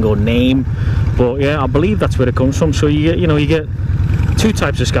 saying or name. But yeah, I believe that's where it comes from. So you get, you know, you get two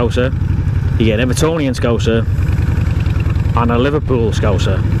types of Scouser. You get Evertonian Scouser and a Liverpool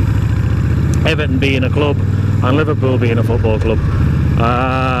Scouser. Everton being a club and Liverpool being a football club.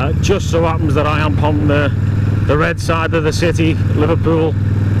 Just so happens that I am from the red side of the city, Liverpool,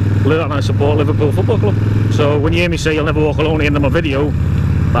 and I support Liverpool Football Club. So when you hear me say you'll never walk alone at the end of my video,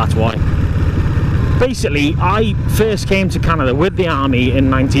 that's why. Basically, I first came to Canada with the army in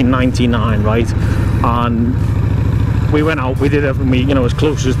 1999, right? And we went out, we did everything, you know, as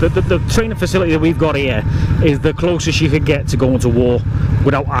close as the training facility that we've got here is the closest you could get to going to war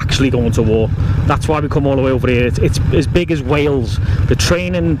without actually going to war. That's why we come all the way over here. It's as big as Wales. The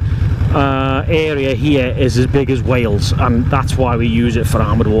training area here is as big as Wales, and that's why we use it for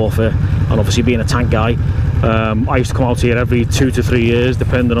armoured warfare. And obviously, being a tank guy, I used to come out here every 2 to 3 years,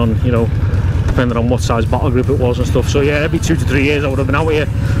 depending on, you know, depending on what size battle group it was and stuff. So yeah, every 2 to 3 years I would have been out here.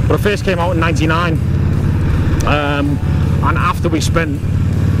 But I first came out in '99, and after we spent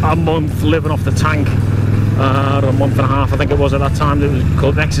a month living off the tank, or a month and a half I think it was at that time, there was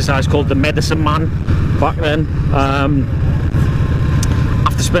called an exercise called the Medicine Man back then.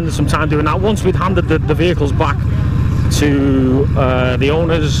 After spending some time doing that, once we'd handed the vehicles back to the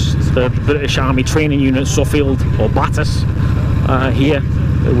owners, the British Army Training Unit Suffield or Battis, here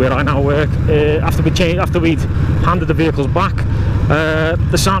where I now work, after we'd handed the vehicles back,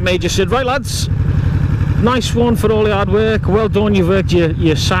 the Sergeant Major said, right lads, nice one for all the hard work, well done, you've worked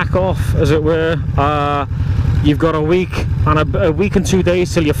your sack off, as it were. You've got a week and 2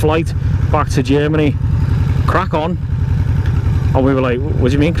 days till your flight back to Germany. crack on. And we were like, what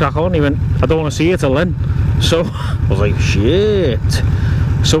do you mean crack on? He went, I don't want to see you till then. So I was like, shit.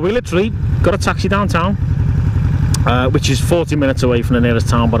 So we literally got a taxi downtown, which is 40 minutes away from the nearest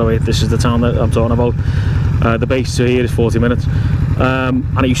town, by the way. This is the town that I'm talking about. The base to here is 40 minutes.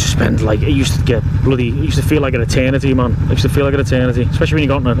 And it used to spend like, it used to feel like an eternity, man. It used to feel like an eternity, especially when you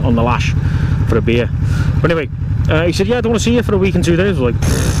got on the lash for a beer. But anyway, he said, yeah, I don't want to see you for a week and 2 days. I was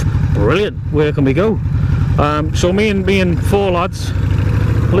like, brilliant, where can we go? So me and 4 lads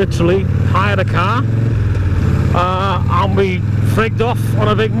literally hired a car, and we frigged off on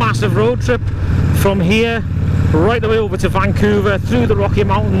a big massive road trip from here right the way over to Vancouver, through the Rocky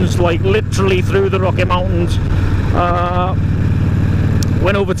Mountains, like literally through the Rocky Mountains.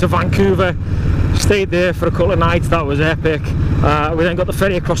 Went over to Vancouver, stayed there for a couple of nights. That was epic. We then got the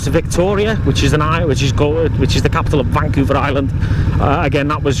ferry across to Victoria, which is the capital of Vancouver Island. Again,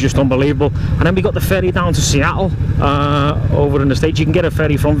 that was just unbelievable. And then we got the ferry down to Seattle, over in the States. You can get a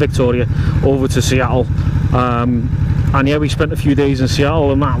ferry from Victoria over to Seattle. And yeah, we spent a few days in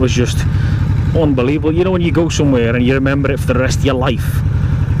Seattle, and that was just unbelievable. You know, when you go somewhere and you remember it for the rest of your life,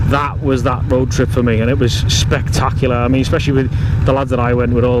 that was that road trip for me, and it was spectacular. I mean, especially with the lads that I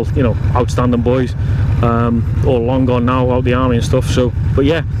went with, all, you know, outstanding boys, all long gone now, out the army and stuff. So, but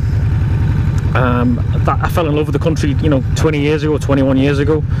yeah, I fell in love with the country, you know, 20 years ago, 21 years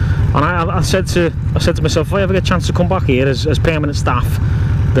ago, and I said to myself, if I ever get a chance to come back here as permanent staff,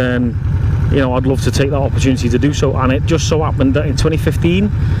 then, you know, I'd love to take that opportunity to do so. And it just so happened that in 2015,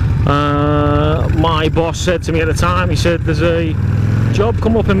 my boss said to me at the time, he said, there's a job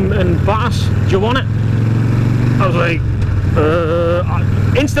come up in Bass, do you want it? I was like,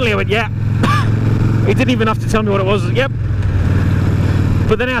 instantly I went, yeah. He didn't even have to tell me what it was. Yep.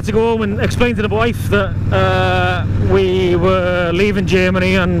 But then I had to go home and explain to the wife that we were leaving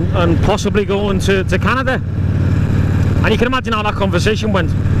Germany and possibly going to Canada. And you can imagine how that conversation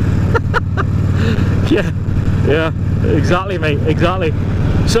went. yeah, exactly, mate, exactly.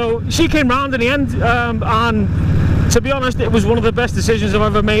 So she came round in the end, and to be honest, it was one of the best decisions I've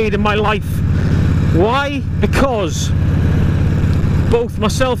ever made in my life. Why? Because both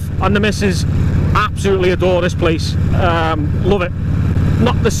myself and the missus absolutely adore this place. Love it.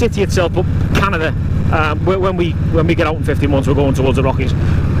 Not the city itself, but Canada. When we get out in 15 months, we're going towards the Rockies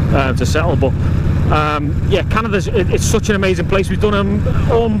to settle. But yeah, Canada's it's such an amazing place. We've done an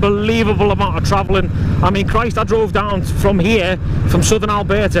unbelievable amount of travelling. I mean, Christ, I drove down from here, from southern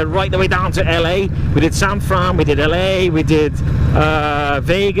Alberta, right the way down to LA. We did San Fran, we did LA, we did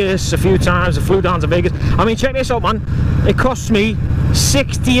Vegas a few times. I flew down to Vegas. I mean, check this out, man. It costs me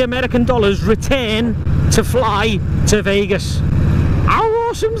 $60 American return to fly to Vegas. How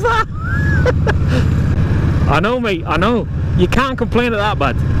awesome's that? I know, mate, I know. You can't complain at that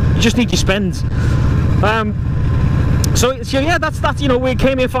bad. You just need your spends. So yeah, that's you know, we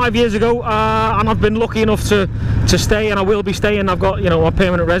came here 5 years ago, and I've been lucky enough to stay, and I will be staying. I've got, you know, a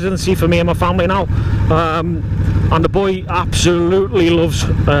permanent residency for me and my family now. And the boy absolutely loves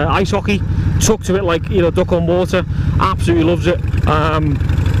ice hockey. Took to it like, you know, duck on water. Absolutely loves it.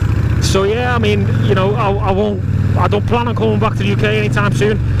 So yeah, I mean, you know, I don't plan on coming back to the UK anytime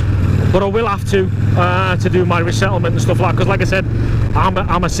soon, but I will have to do my resettlement and stuff like that, because like I said,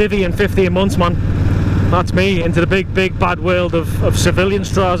 I'm a civvy in 15 months, man. That's me into the big bad world of civilian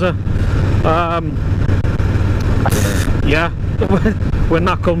Straza. Yeah, when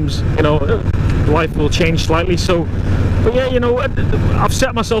that comes, you know, life will change slightly. So, but yeah, you know, I've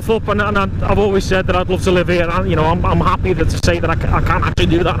set myself up, and I've always said that I'd love to live here, and you know, I'm happy to say that I can actually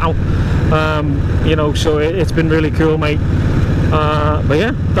do that now. You know, so it's been really cool, mate. But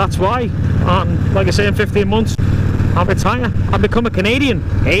yeah, that's why. And like I say, in 15 months, I'll retire. I'll become a Canadian,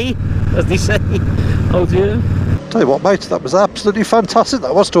 hey, as they say. Oh dear. Tell you what, mate, that was absolutely fantastic.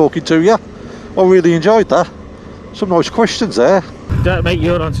 That was talking to you. I really enjoyed that. Some nice questions there. Yeah, mate,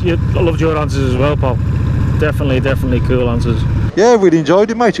 your answer, I loved your answers as well, pal. Definitely cool answers. Yeah, really enjoyed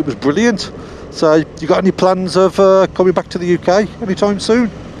it, mate. It was brilliant. So, you got any plans of coming back to the UK anytime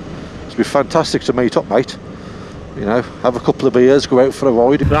soon? It'd be fantastic to meet up, mate. You know, have a couple of beers, go out for a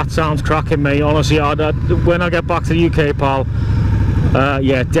ride. That sounds cracking, mate. Honestly, when I get back to the UK, pal,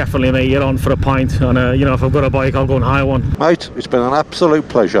 yeah, definitely, mate, you're on for a pint. And, you know, if I've got a bike, I'll go and hire one. Mate, it's been an absolute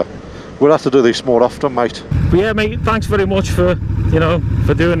pleasure. We'll have to do this more often, mate. But yeah, mate, thanks very much for, you know,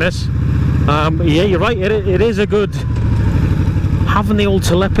 for doing this. Yeah, you're right, it is a good... Having the old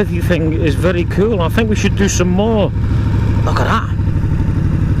telepathy thing is very cool. I think we should do some more. Look at that.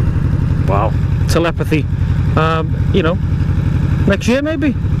 Wow, telepathy. You know, next year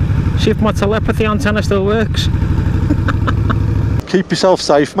maybe. See if my telepathy antenna still works. Keep yourself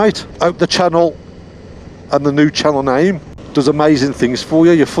safe, mate. Hope the channel and the new channel name does amazing things for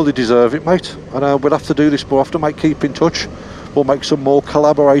you. You fully deserve it, mate. And we'll have to do this more often, mate. Keep in touch. We'll make some more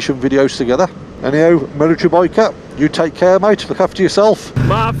collaboration videos together. Anyhow, military biker, you take care, mate. Look after yourself.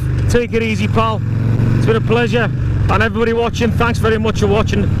 Mav, take it easy, pal. It's been a pleasure. And everybody watching, thanks very much for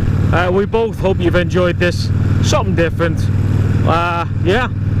watching. We both hope you've enjoyed this. Something different. Yeah.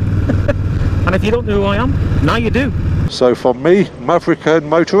 And if you don't know who I am, now you do. So from me, Maverick and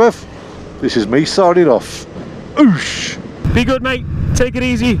Motourev, this is me signing off. Oosh! Be good, mate. Take it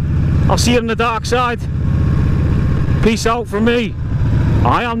easy. I'll see you on the dark side. Peace out from me.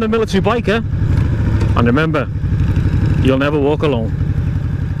 I am the military biker. And remember, you'll never walk alone.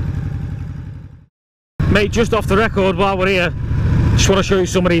 Mate, just off the record while we're here, just want to show you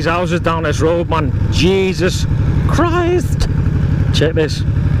some of these houses down this road, man. Jesus Christ! Check this.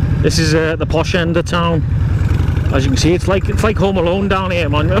 This is the posh end of town. As you can see, it's like Home Alone down here,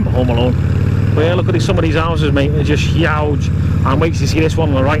 man. Remember Home Alone? But yeah, look at some of these houses, mate. They're just huge. I'm waiting to see this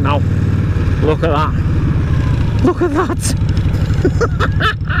one right now. Look at that. Look at that.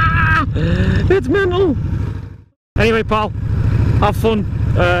 It's mental. Anyway, pal, have fun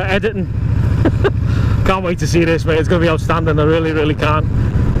editing. Can't wait to see this, mate. It's going to be outstanding. I really can't.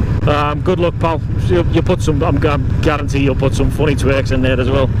 Good luck, pal. You put some, I guarantee you'll put some funny twerks in there as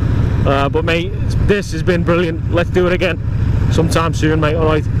well. But mate, this has been brilliant. Let's do it again sometime soon, mate.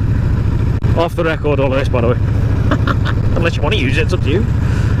 Alright, off the record all of this, by the way. Unless you want to use it, it's up to you.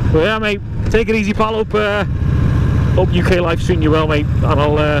 But yeah, mate, take it easy, pal. Hope UK life's treating you well, mate. And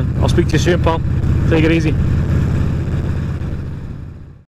I'll speak to you soon, pal. Take it easy.